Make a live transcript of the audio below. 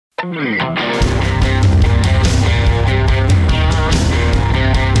Welcome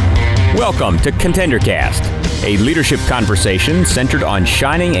to ContenderCast, a leadership conversation centered on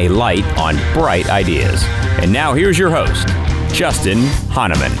shining a light on bright ideas. And now here's your host, Justin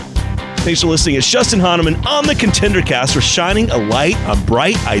Hahnemann. Thanks for listening. It's Justin Hahnemann on the ContenderCast. We're shining a light on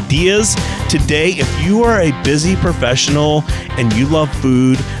bright ideas. Today, if you are a busy professional and you love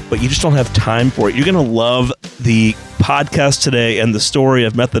food, but you just don't have time for it, you're going to love the podcast today and the story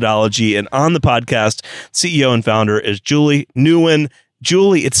of methodology. And on the podcast, CEO and founder is Julie Nguyen.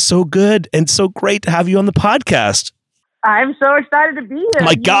 Julie, it's so good and so great to have you on the podcast. I'm so excited to be here.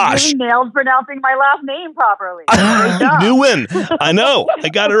 My gosh. You really nailed pronouncing my last name properly. Nguyen. I know. I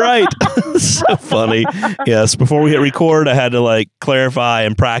got it right. So funny. Yes. Before we hit record, I had to clarify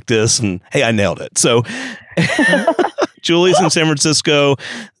and practice, and hey, I nailed it. So Julie's in San Francisco.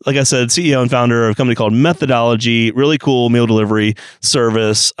 Like I said, CEO and founder of a company called Methodology. Really cool meal delivery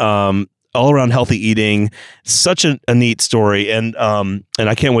service. All around healthy eating. Such a neat story. And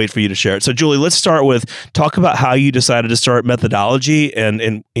I can't wait for you to share it. So Julie, let's start with talk about how you decided to start Methodology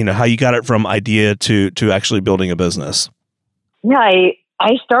and how you got it from idea to actually building a business. Yeah,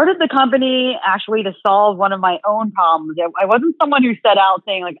 I started the company actually to solve one of my own problems. I wasn't someone who set out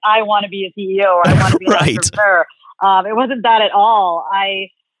saying I want to be a CEO or I want to be an entrepreneur. It wasn't that at all. I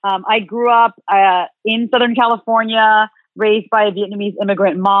grew up in Southern California, raised by a Vietnamese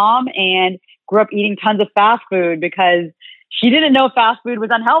immigrant mom, and grew up eating tons of fast food because she didn't know fast food was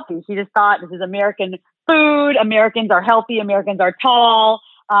unhealthy. She just thought this is American food. Americans are healthy. Americans are tall.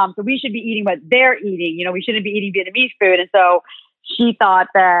 So we should be eating what they're eating. We shouldn't be eating Vietnamese food. And so she thought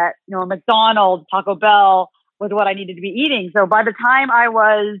that, McDonald's, Taco Bell was what I needed to be eating. So by the time I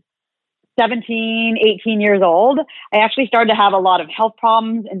was 17, 18 years old, I actually started to have a lot of health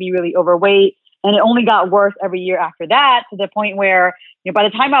problems and be really overweight. And it only got worse every year after that, to the point where, by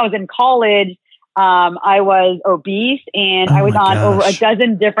the time I was in college, I was obese and I was on over a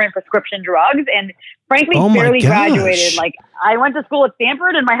dozen different prescription drugs and frankly barely graduated. I went to school at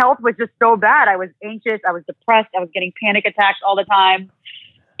Stanford and my health was just so bad. I was anxious. I was depressed. I was getting panic attacks all the time.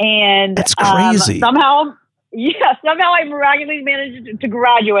 And that's crazy. Somehow I miraculously managed to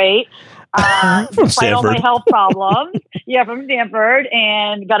graduate. Despite all my health problems. From Stanford,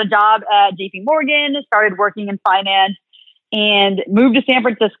 and got a job at JP Morgan, started working in finance and moved to San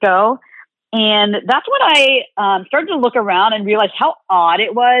Francisco. And that's when I started to look around and realize how odd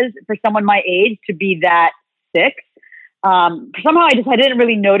it was for someone my age to be that sick. Somehow I didn't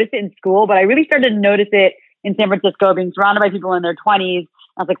really notice it in school, but I really started to notice it in San Francisco, being surrounded by people in their 20s.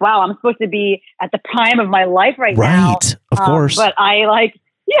 I was like, wow, I'm supposed to be at the prime of my life right now. Right, of course. But I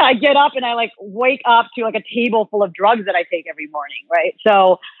get up and I wake up to a table full of drugs that I take every morning, right?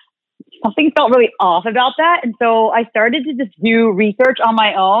 So something felt really off about that. And so I started to just do research on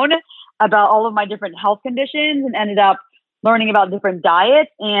my own about all of my different health conditions and ended up learning about different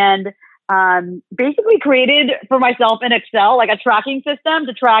diets and basically created for myself in Excel, a tracking system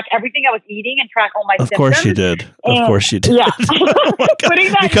to track everything I was eating and track all my symptoms. Of course you did. Yeah. Oh my God.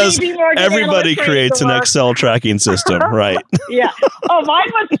 Because everybody creates an work. Excel tracking system, right? Yeah. Oh,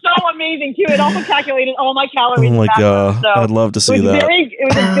 mine was so amazing too. It also calculated all my calories. Oh my God. So I'd love to see that. It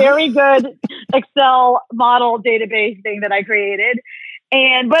was a very good Excel model database thing that I created.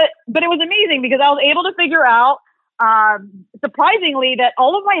 But it was amazing because I was able to figure out surprisingly, that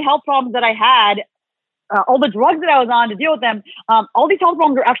all of my health problems that I had, all the drugs that I was on to deal with them, all these health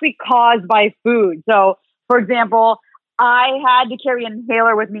problems were actually caused by food. So, for example, I had to carry an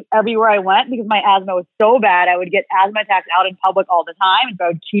inhaler with me everywhere I went because my asthma was so bad. I would get asthma attacks out in public all the time. And so I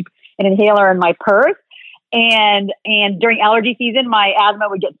would keep an inhaler in my purse. And during allergy season, my asthma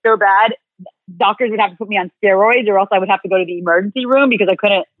would get so bad, doctors would have to put me on steroids or else I would have to go to the emergency room because I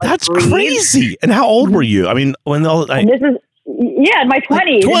couldn't That's breathe. crazy. And how old were you? I mean, in my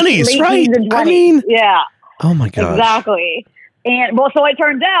 20s. 20s, right? 20s. Yeah. Oh my gosh. Exactly. And so it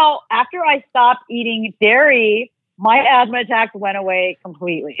turns out after I stopped eating dairy, my asthma attacks went away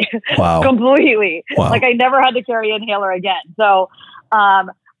completely. Wow. Completely. Wow. I never had to carry an inhaler again. So,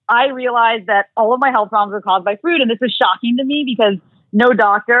 I realized that all of my health problems were caused by food. And this is shocking to me because no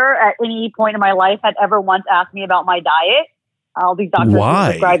doctor at any point in my life had ever once asked me about my diet. All these doctors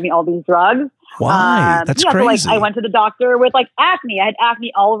prescribed me all these drugs. Why? That's crazy. I went to the doctor with acne. I had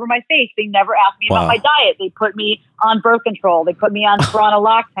acne all over my face. They never asked me about my diet. They put me on birth control. They put me on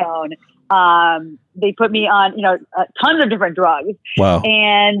spironolactone. They put me on, tons of different drugs. Wow.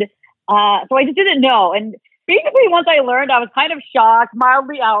 And so I just didn't know. And basically, once I learned, I was kind of shocked,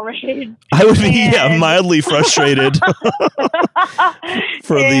 mildly outraged. I would be mildly frustrated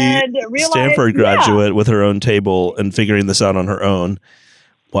for the Stanford graduate with her own table and figuring this out on her own.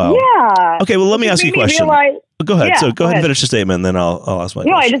 Wow. Yeah. Okay, well, let me ask you a question. Go ahead. Yeah, So go ahead and finish the statement, and then I'll ask my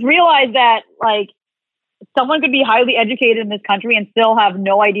question. I just realized that like someone could be highly educated in this country and still have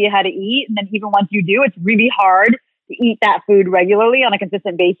no idea how to eat. And then even once you do, it's really hard to eat that food regularly on a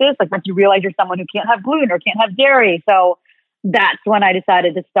consistent basis. Like once you realize you're someone who can't have gluten or can't have dairy. So that's when I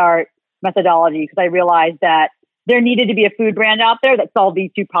decided to start Methodology, because I realized that there needed to be a food brand out there that solved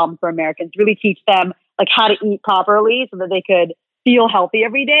these two problems for Americans, really teach them like how to eat properly so that they could feel healthy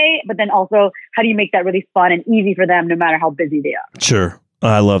every day, but then also how do you make that really fun and easy for them no matter how busy they are. Sure.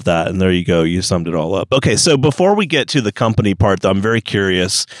 I love that. And there you go. You summed it all up. Okay. So before we get to the company part, though, I'm very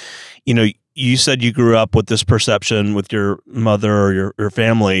curious. You said you grew up with this perception with your mother or your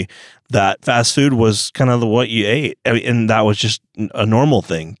family that fast food was kind of what you ate. And that was just a normal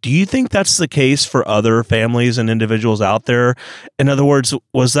thing. Do you think that's the case for other families and individuals out there? In other words,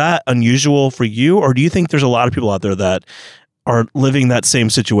 was that unusual for you? Or do you think there's a lot of people out there that are living that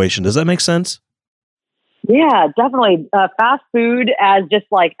same situation? Does that make sense? Yeah, definitely. Fast food as just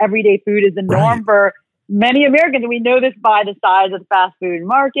like everyday food is the norm for many Americans. And we know this by the size of the fast food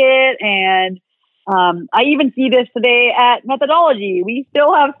market. And I even see this today at Methodology. We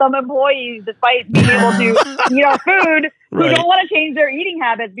still have some employees, despite being able to eat our food, who don't want to change their eating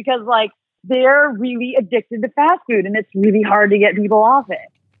habits because like they're really addicted to fast food and it's really hard to get people off it.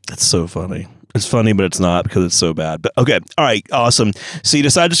 That's so funny. It's funny, but it's not because it's so bad. But okay. All right. Awesome. So you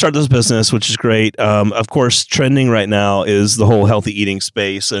decided to start this business, which is great. Of course, trending right now is the whole healthy eating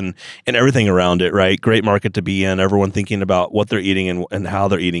space and everything around it, right? Great market to be in. Everyone thinking about what they're eating and how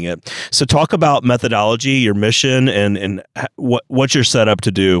they're eating it. So talk about Methodology, your mission, and what you're set up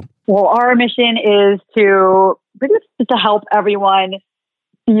to do. Well, our mission is to help everyone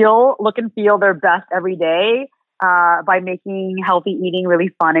look and feel their best every day by making healthy eating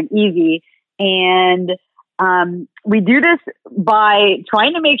really fun and easy. And we do this by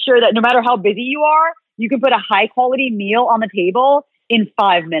trying to make sure that no matter how busy you are, you can put a high quality meal on the table in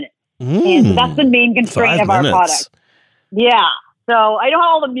 5 minutes. And so that's the main constraint of our product. Yeah. So I know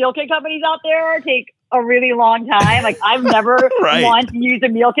how all the meal kit companies out there take a really long time. Like I've never once used a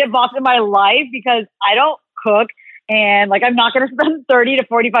meal kit box in my life because I don't cook. And like, I'm not going to spend 30 to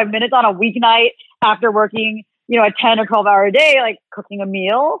 45 minutes on a weeknight after working, a 10 or 12 hour day, like cooking a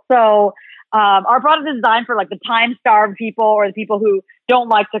meal. So our product is designed for like the time-starved people or the people who don't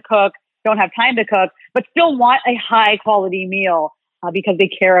like to cook, don't have time to cook, but still want a high-quality meal because they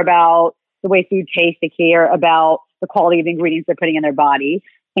care about the way food tastes. They care about the quality of the ingredients they're putting in their body.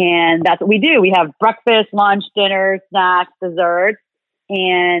 And that's what we do. We have breakfast, lunch, dinner, snacks, desserts,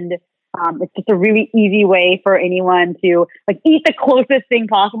 and it's just a really easy way for anyone to like eat the closest thing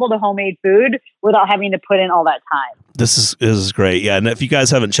possible to homemade food without having to put in all that time. This is great. Yeah. And if you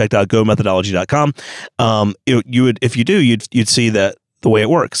guys haven't checked out gomethodology.com, you'd see that the way it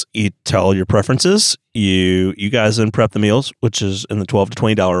works, you tell your preferences, you guys then prep the meals, which is in the $12 to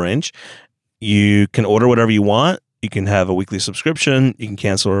 $20 range. You can order whatever you want. You can have a weekly subscription. You can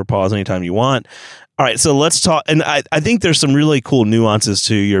cancel or pause anytime you want. All right, so let's talk. And I think there's some really cool nuances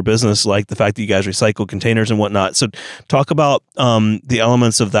to your business, like the fact that you guys recycle containers and whatnot. So talk about the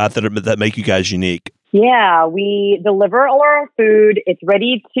elements of that make you guys unique. Yeah, we deliver all our food. It's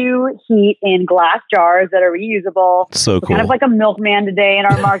ready to heat in glass jars that are reusable. So cool. We're kind of like a milkman today in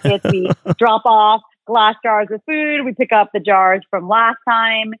our markets. We drop off glass jars of food. We pick up the jars from last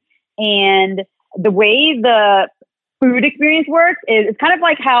time. And the way the food experience works is it's kind of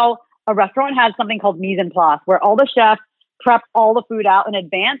like how a restaurant has something called mise en place, where all the chefs prep all the food out in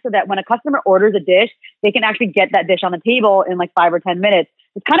advance so that when a customer orders a dish, they can actually get that dish on the table in like 5 or 10 minutes.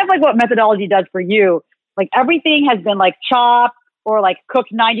 It's kind of like what Methodology does for you. Like everything has been like chopped or like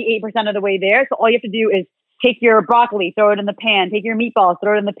cooked 98% of the way there. So all you have to do is take your broccoli, throw it in the pan, take your meatballs,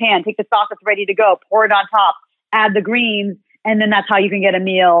 throw it in the pan, take the sauce that's ready to go, pour it on top, add the greens, and then that's how you can get a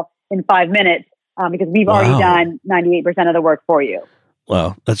meal in 5 minutes because we've already done 98% of the work for you.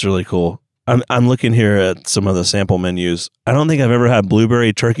 Wow, that's really cool. I'm looking here at some of the sample menus. I don't think I've ever had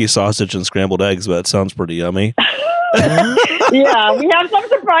blueberry turkey sausage and scrambled eggs, but it sounds pretty yummy. Yeah, we have some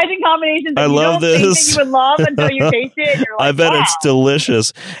surprising combinations that I love this. Think you would love until you taste it. And you're like, I bet wow. It's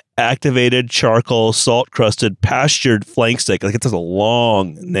delicious. Activated charcoal, salt-crusted, pastured flank steak. Like it's a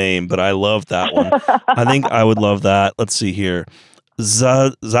long name, but I love that one. I think I would love that. Let's see here.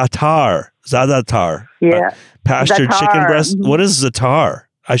 Za'atar. Yeah. Pastured Za'atar. Chicken breast. Mm-hmm. What is Za'atar?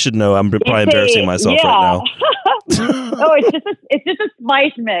 I should know. I'm probably embarrassing myself right now. Oh, it's just a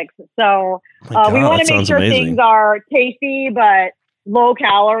spice mix. So God, we want to make sure amazing. things are tasty, but low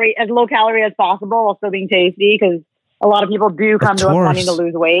calorie as possible while still being tasty. Because a lot of people do come to us wanting to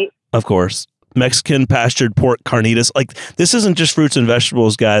lose weight. Of course. Mexican pastured pork carnitas. Like, this isn't just fruits and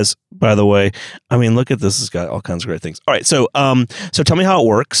vegetables, guys, by the way. I mean, look at this. It's got all kinds of great things. All right. So tell me how it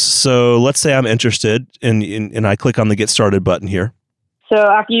works. So let's say I'm interested and I click on the Get Started button here. So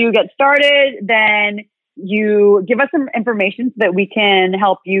after you get started, then you give us some information so that we can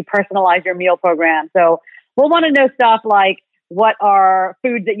help you personalize your meal program. So we'll want to know stuff like what are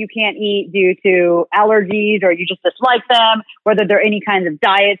foods that you can't eat due to allergies or you just dislike them, whether there are any kinds of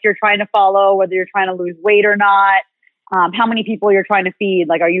diets you're trying to follow, whether you're trying to lose weight or not, how many people you're trying to feed.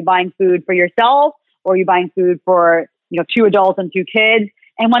 Like, are you buying food for yourself or are you buying food for, 2 adults and 2 kids?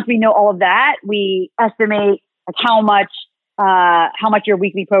 And once we know all of that, we estimate like how much your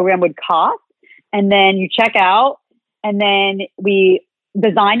weekly program would cost. And then you check out, and then we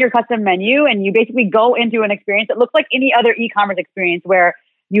design your custom menu, and you basically go into an experience that looks like any other e-commerce experience where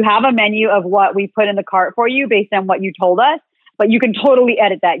you have a menu of what we put in the cart for you based on what you told us, but you can totally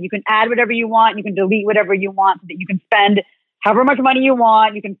edit that. You can add whatever you want. You can delete whatever you want so that you can spend however much money you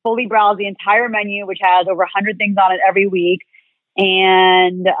want. You can fully browse the entire menu, which has over 100 things on it every week.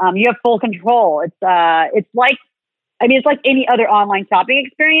 And you have full control. It's like any other online shopping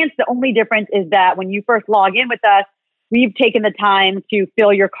experience. The only difference is that when you first log in with us, we've taken the time to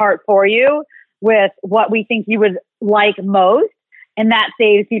fill your cart for you with what we think you would like most. And that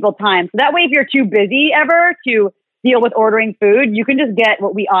saves people time. So that way, if you're too busy ever to deal with ordering food, you can just get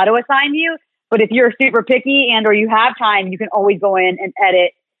what we auto assign you. But if you're super picky and or you have time, you can always go in and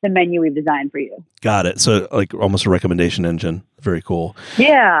edit the menu we've designed for you. Got it. So like almost a recommendation engine. Very cool.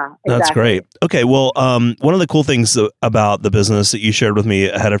 Yeah. Exactly. That's great. Okay. Well, one of the cool things about the business that you shared with me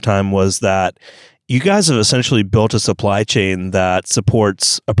ahead of time was that you guys have essentially built a supply chain that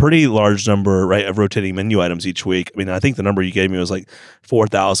supports a pretty large number, right, of rotating menu items each week. I mean, I think the number you gave me was like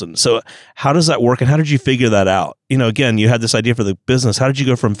 4,000. So how does that work, and how did you figure that out? Again, you had this idea for the business. How did you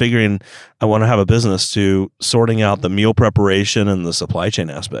go from figuring I want to have a business to sorting out the meal preparation and the supply chain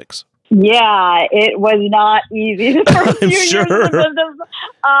aspects? Yeah, it was not easy. The first few years of the business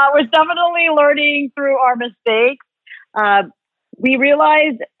was definitely learning through our mistakes. We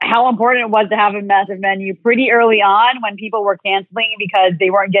realized how important it was to have a massive menu pretty early on when people were canceling because they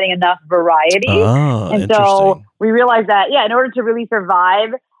weren't getting enough variety. And so we realized that, in order to really survive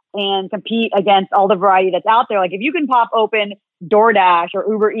and compete against all the variety that's out there, like if you can pop open DoorDash or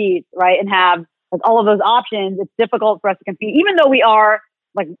Uber Eats, right, and have like all of those options, it's difficult for us to compete, even though we are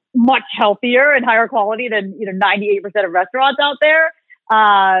like much healthier and higher quality than 98% of restaurants out there.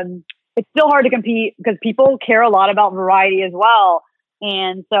 It's still hard to compete because people care a lot about variety as well.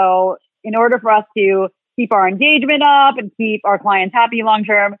 And so in order for us to keep our engagement up and keep our clients happy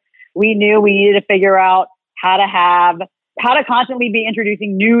long-term, we knew we needed to figure out how to constantly be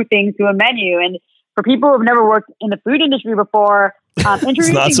introducing new things to a menu. And for people who have never worked in the food industry before,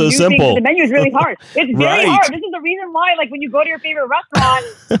 introducing not so new simple. things to the menu is really hard. It's very Right. hard. This is the reason why, like when you go to your favorite restaurant,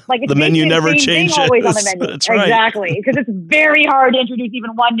 like it's The menu basically never the same changes. thing always on the menu. That's right. Exactly, because it's very hard to introduce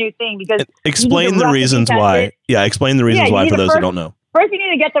even one new thing. Because Explain the reasons why. Yeah, explain the reasons why for those who don't know. First, you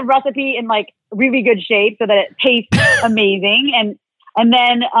need to get the recipe in like really good shape so that it tastes amazing. And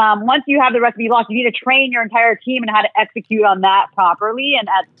then once you have the recipe locked, you need to train your entire team on how to execute on that properly and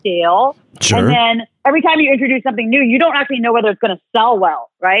at scale. Sure. And then every time you introduce something new, you don't actually know whether it's going to sell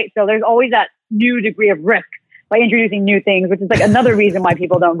well, right? So there's always that new degree of risk by introducing new things, which is like another reason why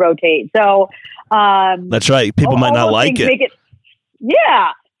people don't rotate. So that's right. People might not like it.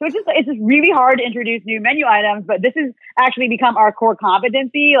 So it's just really hard to introduce new menu items, but this has actually become our core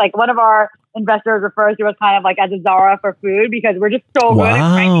competency. Like one of our investors refers to us kind of like as a Zara for food because we're just so good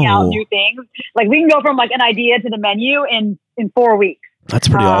at cranking out new things. Like we can go from like an idea to the menu in 4 weeks. That's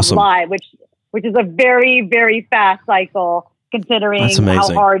pretty awesome. Live, which is a very, very fast cycle considering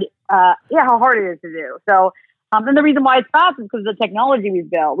how hard it is to do. So, and the reason why it's fast is because of the technology we've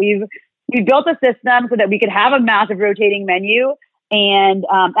built. We've built a system so that we could have a massive rotating menu and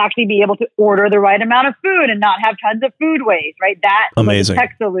actually be able to order the right amount of food and not have tons of food waste, right? That's amazing.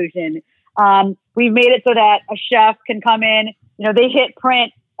 Tech solution. We've made it so that a chef can come in, they hit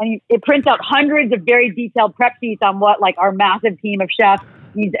print and it prints out hundreds of very detailed prep sheets on what like our massive team of chefs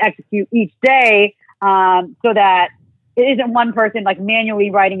needs to execute each day so that it isn't one person like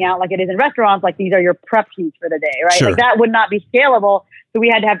manually writing out like it is in restaurants, like these are your prep sheets for the day, right? Sure. Like that would not be scalable. So we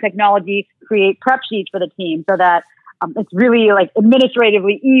had to have technology create prep sheets for the team so that it's really like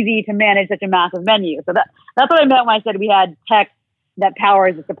administratively easy to manage such a massive menu. So that's what I meant when I said we had tech that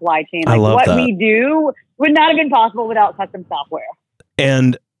powers the supply chain. Like what we do would not have been possible without custom software.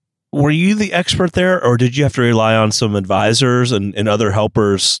 And were you the expert there, or did you have to rely on some advisors and other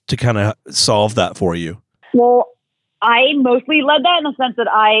helpers to kind of solve that for you? Well, I mostly led that in the sense that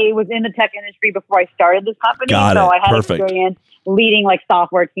I was in the tech industry before I started this company. Got so it. I had Perfect. experience leading like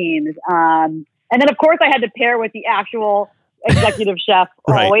software teams. And then of course I had to pair with the actual executive chef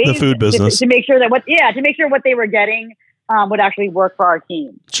Right, always the food business. to make sure that what they were getting would actually work for our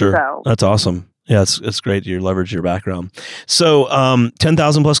team. Sure. So. That's awesome. Yeah, it's great. You leverage your background. So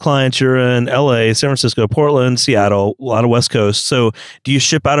 10,000 plus clients. You're in LA, San Francisco, Portland, Seattle, a lot of West Coast. So do you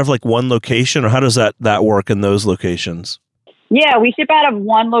ship out of like one location, or how does that work in those locations? Yeah, we ship out of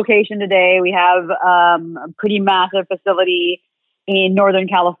one location today. We have a pretty massive facility in Northern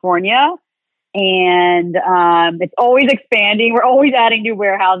California, and it's always expanding. We're always adding new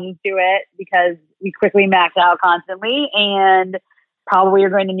warehouses to it because we quickly max out constantly, and probably are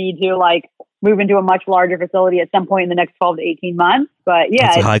going to need to like move into a much larger facility at some point in the next 12 to 18 months. But yeah,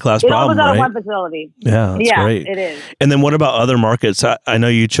 it's a high class problem, it all goes out right? of one facility. Yeah, that's great. It is. And then what about other markets? I know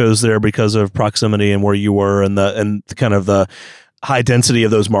you chose there because of proximity and where you were and kind of the high density of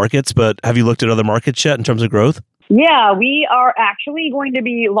those markets. But have you looked at other markets yet in terms of growth? Yeah, we are actually going to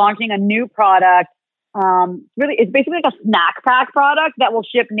be launching a new product. Really, it's basically like a snack pack product that will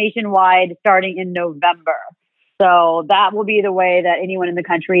ship nationwide starting in November. So that will be the way that anyone in the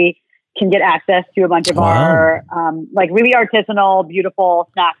country can get access to a bunch of our like really artisanal, beautiful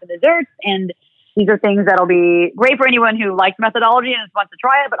snacks and desserts. And these are things that'll be great for anyone who likes methodology and wants to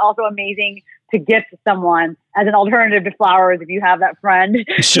try it, but also amazing to gift to someone as an alternative to flowers if you have that friend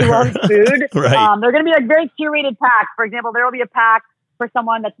Sure. who loves food. Right. They're going to be like very curated packs. For example, there will be a pack for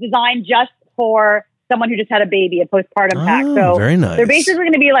someone that's designed just for someone who just had a baby, a postpartum pack. So very nice. they're basically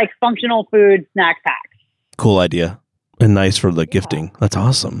going to be like functional food snack packs. Cool idea. And nice for the gifting. That's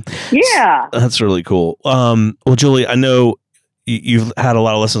awesome. Yeah. That's really cool. Well, Julie, I know you've had a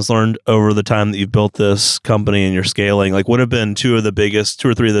lot of lessons learned over the time that you've built this company and you're scaling. Like, what have been two or three of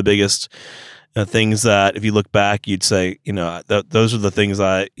the biggest things that if you look back, you'd say, those are the things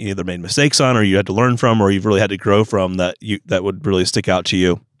I either made mistakes on or you had to learn from or you've really had to grow from that would really stick out to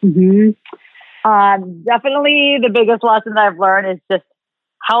you? Mm-hmm. Definitely the biggest lesson that I've learned is just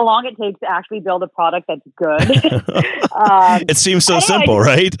how long it takes to actually build a product that's good. It seems so simple,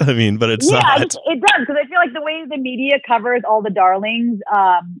 right? I mean, but it's not. It does, because I feel like the way the media covers all the darlings,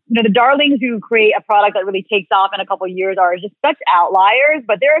 the darlings who create a product that really takes off in a couple of years are just such outliers,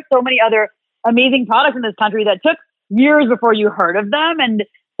 but there are so many other amazing products in this country that took years before you heard of them. And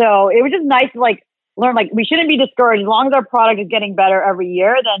so it was just nice to learn, we shouldn't be discouraged. As long as our product is getting better every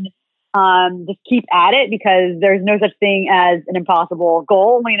year, then just keep at it, because there's no such thing as an impossible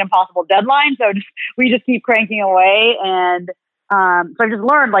goal, only an impossible deadline. So we just keep cranking away. And so I've just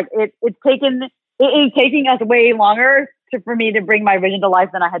learned it is taking us way longer for me to bring my vision to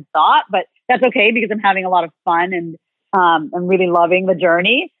life than I had thought, but that's okay because I'm having a lot of fun and I'm really loving the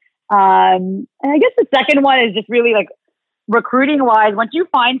journey. And I guess the second one is just really recruiting wise. Once you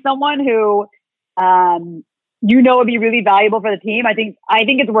find someone who would be really valuable for the team, I think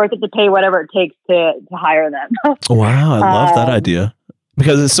it's worth it to pay whatever it takes to hire them. Wow, I love that idea.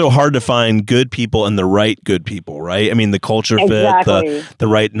 Because it's so hard to find good people and the right good people, right? I mean, the culture exactly. fit, the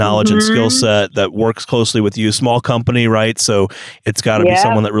right knowledge and skill set that works closely with you. Small company, right? So it's got to be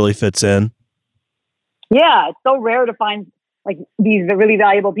someone that really fits in. Yeah, it's so rare to find these really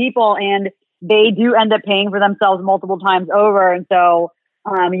valuable people, and they do end up paying for themselves multiple times over. And so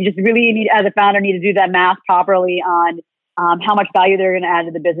you just really need, as a founder, need to do that math properly on how much value they're going to add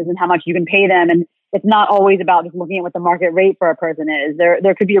to the business and how much you can pay them. And it's not always about just looking at what the market rate for a person is.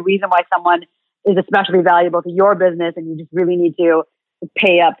 There could be a reason why someone is especially valuable to your business, and you just really need to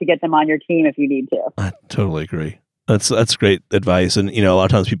pay up to get them on your team if you need to. I totally agree. That's great advice. And a lot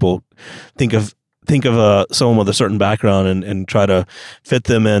of times people think of someone with a certain background and try to fit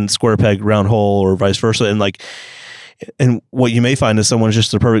them in square peg round hole or vice versa. And what you may find is someone's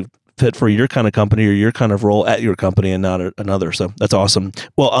just the perfect fit for your kind of company or your kind of role at your company and not another. So that's awesome.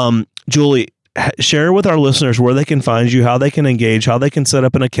 Well, Julie, share with our listeners where they can find you, how they can engage, how they can set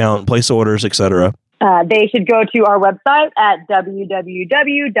up an account, place orders, etc. They should go to our website at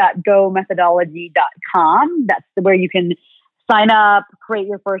www.gomethodology.com. That's where you can sign up, create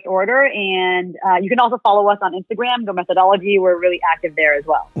your first order, and you can also follow us on Instagram, Go Methodology. We're really active there as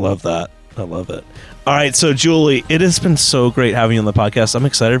well. Love that. I love it. All right. So, Julie, it has been so great having you on the podcast. I'm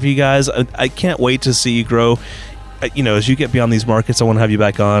excited for you guys. I can't wait to see you grow. As you get beyond these markets, I want to have you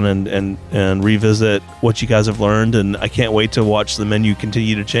back on and revisit what you guys have learned. And I can't wait to watch the menu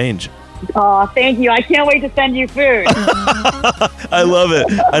continue to change. Oh, thank you. I can't wait to send you food. I love it.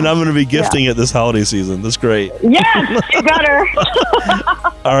 And I'm going to be gifting it this holiday season. That's great. Yes, you better.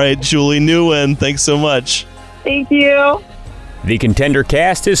 All right, Julie Nguyen, thanks so much. Thank you. The Contender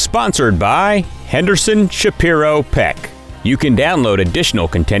Cast is sponsored by Henderson Shapiro Peck. You can download additional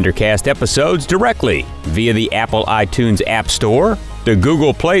Contender Cast episodes directly via the Apple iTunes App Store, the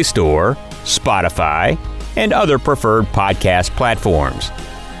Google Play Store, Spotify, and other preferred podcast platforms.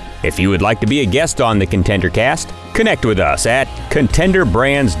 If you would like to be a guest on the Contender Cast, connect with us at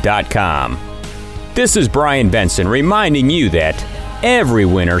contenderbrands.com. This is Brian Benson reminding you that every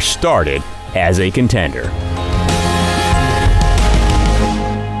winner started as a contender.